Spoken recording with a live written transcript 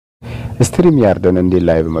ስትሪም ያርደን እንዴት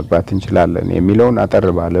ላይቭ መግባት እንችላለን የሚለውን አጠር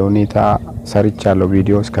ባለ ሁኔታ ሰርቻለሁ።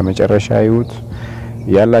 ቪዲዮ እስከመጨረሻ ይዩት።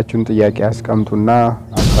 ያላችሁን ጥያቄ አስቀምጡና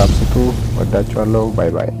ሀሳብ ስጡ። ወዳችኋለሁ። ባይ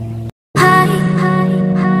ባይ።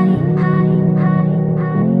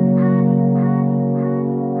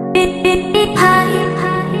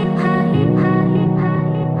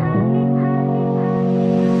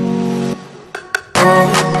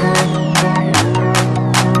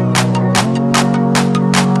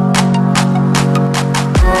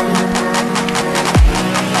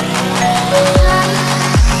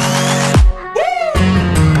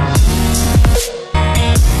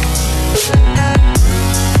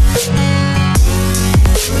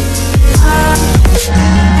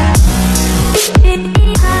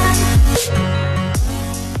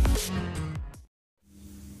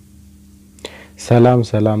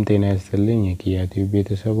 ሰላም ጤና ይስጥልኝ የኪያ ቲቪ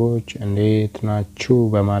ቤተሰቦች እንዴት ናችሁ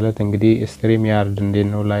በማለት እንግዲህ ስትሪም ያርድ እንዴት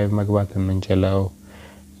ነው ላይቭ መግባት የምንችለው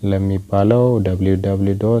ለሚባለው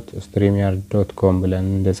www.streamyard.com ብለን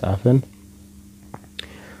እንደጻፍን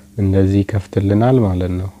እንደዚህ ከፍትልናል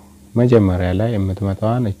ማለት ነው። መጀመሪያ ላይ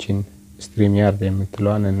የምትመጣዋን እቺን ስትሪም ያርድ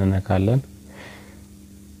የምትለዋን እንነካለን።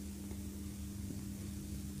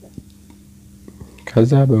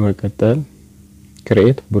 ከዛ በመቀጠል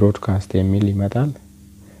create broadcast የሚል ይመጣል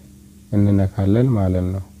እንነካለን ማለት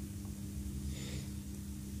ነው።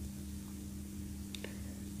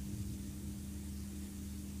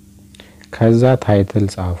 ከዛ ታይትል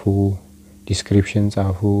ጻፉ፣ ዲስክሪፕሽን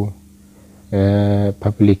ጻፉ።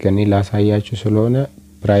 ፐብሊክ እኔ ላሳያችሁ ስለሆነ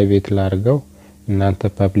ፕራይቬት ላርገው እናንተ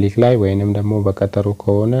ፐብሊክ ላይ ወይንም ደግሞ በቀጠሮ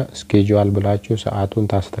ከሆነ ስኬጁል ብላችሁ ሰዓቱን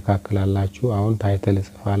ታስተካክላላችሁ። አሁን ታይትል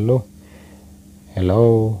ጽፋለሁ ሄሎ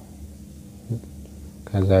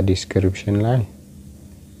ከዛ ዲስክሪፕሽን ላይ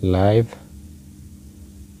ላይቭ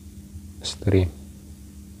ስትሪም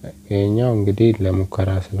የኛው እንግዲህ ለሙከራ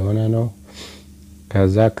ስለሆነ ነው።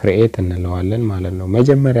 ከዛ ክሬት እንለዋለን ማለት ነው።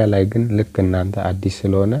 መጀመሪያ ላይ ግን ልክ እናንተ አዲስ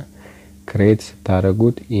ስለሆነ ክሬት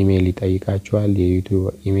ስታረጉት ኢሜል ይጠይቃችኋል። የዩቲዩብ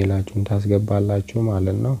ኢሜላችሁን ታስገባላችሁ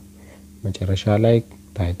ማለት ነው። መጨረሻ ላይ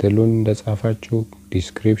ታይትሉን እንደጻፋችሁ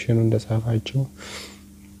ዲስክሪፕሽኑን እንደጻፋችሁ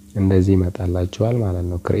እንደዚህ ይመጣላችኋል ማለት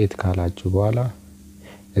ነው። ክሬት ካላችሁ በኋላ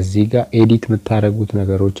እዚህ ጋር ኤዲት የምታረጉት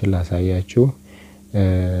ነገሮችን ላሳያችሁ።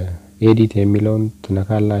 ኤዲት የሚለውን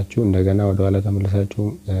ትነካላችሁ። እንደገና ወደ ኋላ ተመልሳችሁ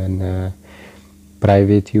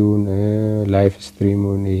ፕራይቬቲውን ላይቭ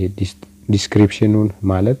ስትሪሙን ዲስክሪፕሽኑን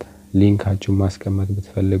ማለት ሊንካችሁን ማስቀመጥ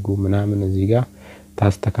ብትፈልጉ ምናምን እዚህ ጋር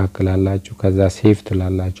ታስተካክላላችሁ። ከዛ ሴቭ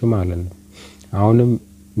ትላላችሁ ማለት ነው። አሁንም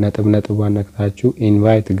ነጥብ ነክታችሁ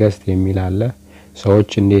ኢንቫይት ገስት የሚል አለ።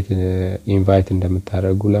 ሰዎች እንዴት ኢንቫይት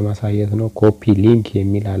እንደምታደርጉ ለማሳየት ነው። ኮፒ ሊንክ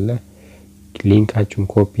የሚል አለ። ሊንካችሁን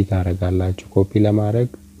ኮፒ ታረጋላችሁ። ኮፒ ለማድረግ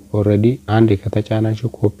ኦሬዲ አንድ ከተጫናችሁ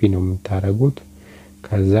ኮፒ ነው የምታረጉት።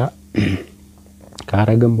 ከዛ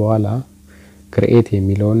ካረግን በኋላ ክሬት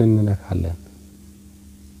የሚለውን እንነካለን።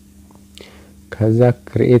 ከዛ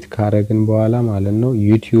ክሬት ካረግን በኋላ ማለት ነው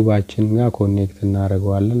ዩቲዩባችን ጋር ኮኔክት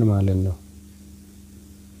እናደርገዋለን ማለት ነው።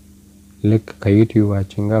 ልክ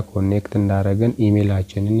ከዩቲዩባችን ጋር ኮኔክት እንዳረግን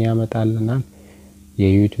ኢሜላችንን ያመጣልናል።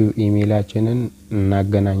 የዩቲዩብ ኢሜላችንን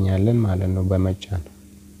እናገናኛለን ማለት ነው በመጫን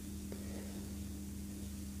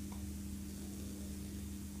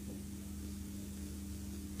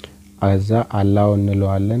አዛ አላው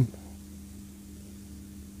እንለዋለን።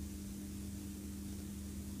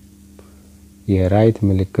 የራይት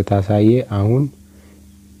ምልክት አሳየ። አሁን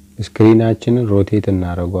ስክሪናችንን ሮቴት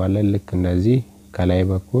እናደርገዋለን። ልክ እንደዚህ ከላይ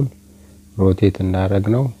በኩል ሮቴት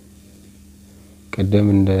እንዳረግነው ቀደም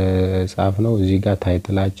እንደጻፍነው እዚህ ጋር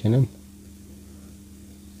ታይትላችንን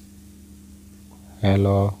ሄሎ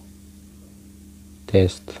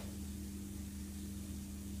ቴስት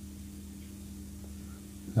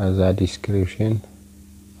አዛ ዲስክሪፕሽን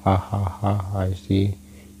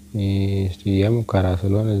እስቲ የሙከራ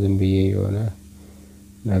ስለሆነ ዝም ብዬ የሆነ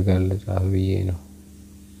ነገር ልጻፍ ብዬ ነው።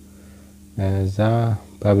 እዛ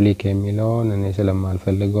ፐብሊክ የሚለውን እኔ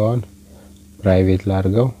ስለማልፈልገው ፕራይቬት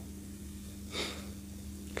ላርገው።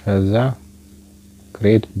 ከዛ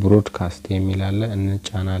ክሬት ብሮድካስት የሚል አለ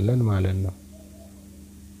እንጫናለን ማለት ነው።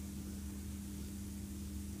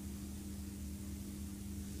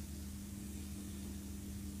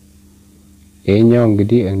 የኛው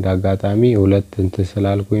እንግዲህ እንዳጋጣሚ ሁለት እንትን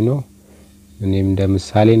ስላልኩኝ ነው። እኔም እንደ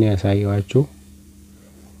ምሳሌ ነው ያሳየዋችሁ።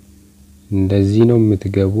 እንደዚህ ነው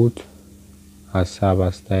የምትገቡት። ሐሳብ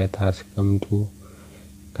አስተያየት አስቀምጡ።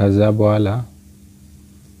 ከዛ በኋላ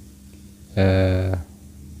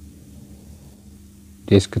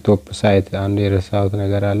ዴስክቶፕ ሳይት አንድ የረሳሁት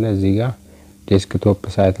ነገር አለ። እዚህ ጋር ዴስክቶፕ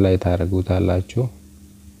ሳይት ላይ ታረጉታላችሁ።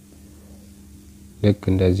 ልክ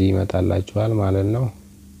እንደዚህ ይመጣላችኋል ማለት ነው።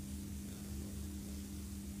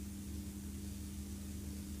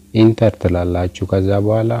 ኢንተር ትላላችሁ። ከዛ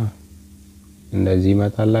በኋላ እንደዚህ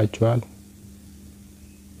ይመጣላችኋል።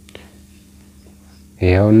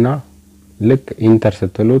 ይሄውና ልክ ኢንተር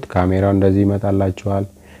ስትሉት ካሜራው እንደዚህ ይመጣላችኋል።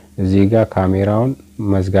 እዚህ ጋር ካሜራውን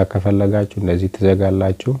መዝጋት ከፈለጋችሁ እንደዚህ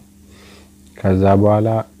ትዘጋላችሁ። ከዛ በኋላ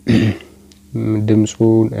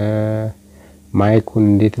ድምጹን ማይኩን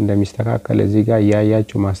እንዴት እንደሚስተካከል እዚህ ጋር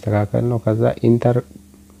ያያችሁ ማስተካከል ነው። ከዛ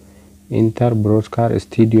ኢንተር ብሮድካስት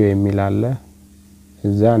ስቱዲዮ የሚል አለ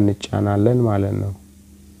እዛ እንጫናለን ማለት ነው።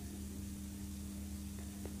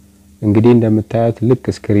 እንግዲህ እንደምታዩት ልክ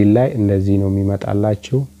ስክሪን ላይ እንደዚህ ነው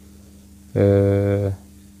የሚመጣላችሁ።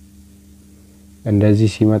 እንደዚህ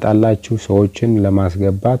ሲመጣላችሁ ሰዎችን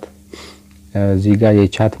ለማስገባት እዚህ ጋር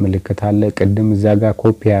የቻት ምልክት አለ። ቅድም እዛ ጋር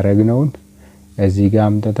ኮፒ ያረግነውን እዚህ ጋር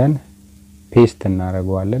አምጥተን ፔስት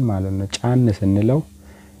እናደርገዋለን ማለት ነው። ጫን ስንለው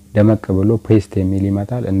ደመቅ ብሎ ፔስት የሚል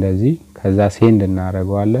ይመጣል እንደዚህ። ከዛ ሴንድ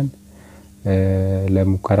እናደርገዋለን።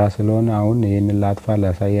 ለሙከራ ስለሆነ አሁን ይሄንን ላጥፋ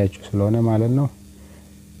ላሳያችሁ ስለሆነ ማለት ነው።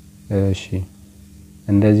 እሺ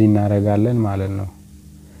እንደዚህ እናደርጋለን ማለት ነው።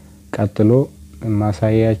 ቀጥሎ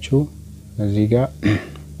ማሳያችሁ እዚህ ጋር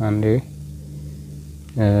አንዴ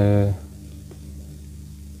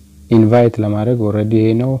ኢንቫይት ለማድረግ ኦሬዲ ይሄ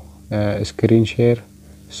ነው። ስክሪን ሼር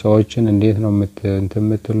ሰዎችን እንዴት ነው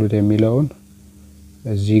የምትሉት የሚለውን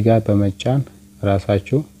እዚህ ጋር በመጫን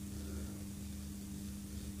ራሳችሁ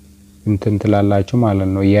እንትን ትላላችሁ ማለት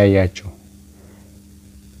ነው እያያችሁ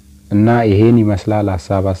እና ይሄን ይመስላል።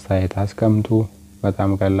 ሐሳብ አስተያየት አስቀምጡ።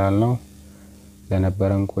 በጣም ቀላል ነው።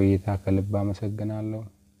 ለነበረን ቆይታ ከልብ አመሰግናለሁ።